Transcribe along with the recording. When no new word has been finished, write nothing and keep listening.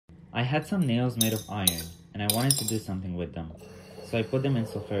I had some nails made of iron, and I wanted to do something with them, so I put them in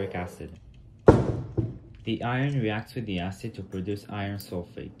sulfuric acid. The iron reacts with the acid to produce iron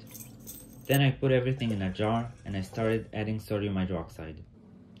sulfate. Then I put everything in a jar and I started adding sodium hydroxide.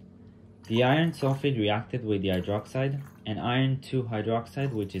 The iron sulfate reacted with the hydroxide, and iron 2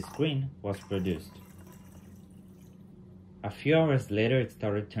 hydroxide, which is green, was produced. A few hours later it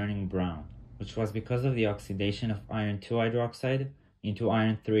started turning brown, which was because of the oxidation of iron 2 hydroxide into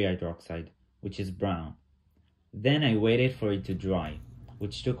iron 3 hydroxide, which is brown. Then I waited for it to dry,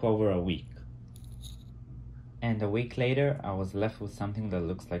 which took over a week. And a week later I was left with something that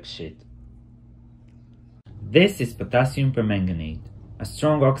looks like shit. This is potassium permanganate, a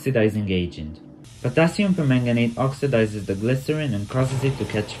strong oxidizing agent. Potassium permanganate oxidizes the glycerin and causes it to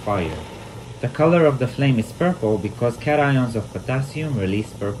catch fire. The color of the flame is purple because cations of potassium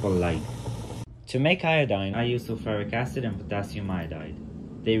release purple light. To make iodine, I use sulfuric acid and potassium iodide.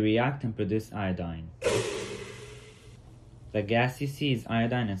 They react and produce iodine. The gas you see is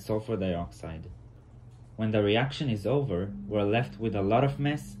iodine and sulfur dioxide. When the reaction is over, we're left with a lot of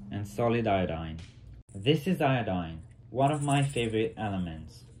mess and solid iodine. This is iodine, one of my favorite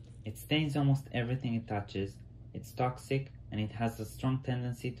elements. It stains almost everything it touches, it's toxic, and it has a strong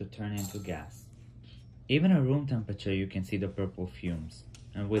tendency to turn into gas. Even at room temperature you can see the purple fumes,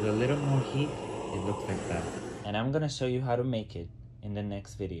 and with a little more heat, it looks like that. And I'm gonna show you how to make it in the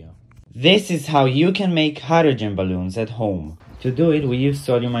next video. This is how you can make hydrogen balloons at home. To do it, we use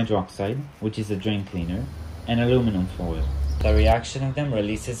sodium hydroxide, which is a drain cleaner, and aluminum foil. The reaction of them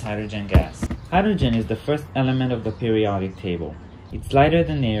releases hydrogen gas. Hydrogen is the first element of the periodic table. It's lighter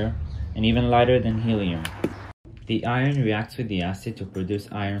than air, and even lighter than helium. The iron reacts with the acid to produce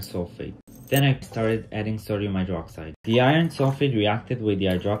iron sulfate. Then I started adding sodium hydroxide. The iron sulfate reacted with the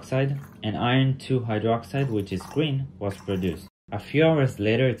hydroxide, and iron 2 hydroxide, which is green, was produced. A few hours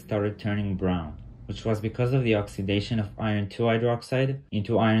later it started turning brown, which was because of the oxidation of iron 2 hydroxide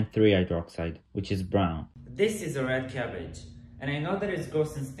into iron 3 hydroxide, which is brown. This is a red cabbage, and I know that it's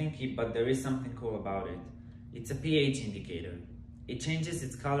gross and stinky, but there is something cool about it. It's a pH indicator. It changes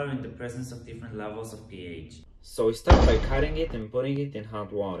its color in the presence of different levels of pH. So we start by cutting it and putting it in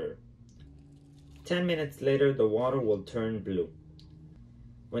hot water. 10 minutes later the water will turn blue.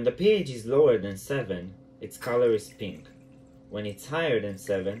 When the pH is lower than 7, its color is pink. When it's higher than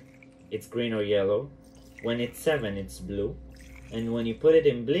 7, it's green or yellow. When it's 7, it's blue. And when you put it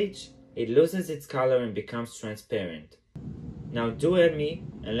in bleach, it loses its color and becomes transparent. Now do add me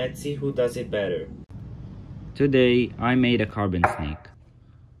and let's see who does it better. Today I made a carbon snake.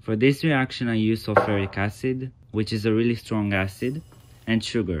 For this reaction I use sulfuric acid, which is a really strong acid, and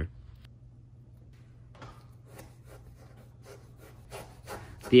sugar.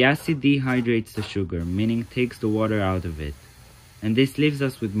 The acid dehydrates the sugar, meaning takes the water out of it, and this leaves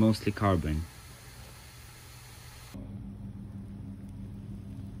us with mostly carbon.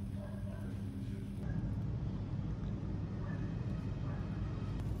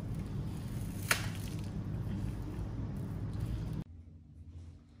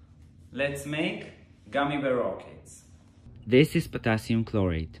 Let's make gummy bear rockets. This is potassium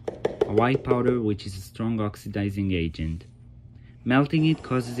chlorate, a white powder which is a strong oxidizing agent. Melting it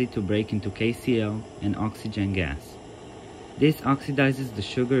causes it to break into KCl and oxygen gas. This oxidizes the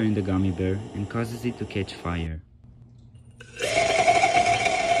sugar in the gummy bear and causes it to catch fire.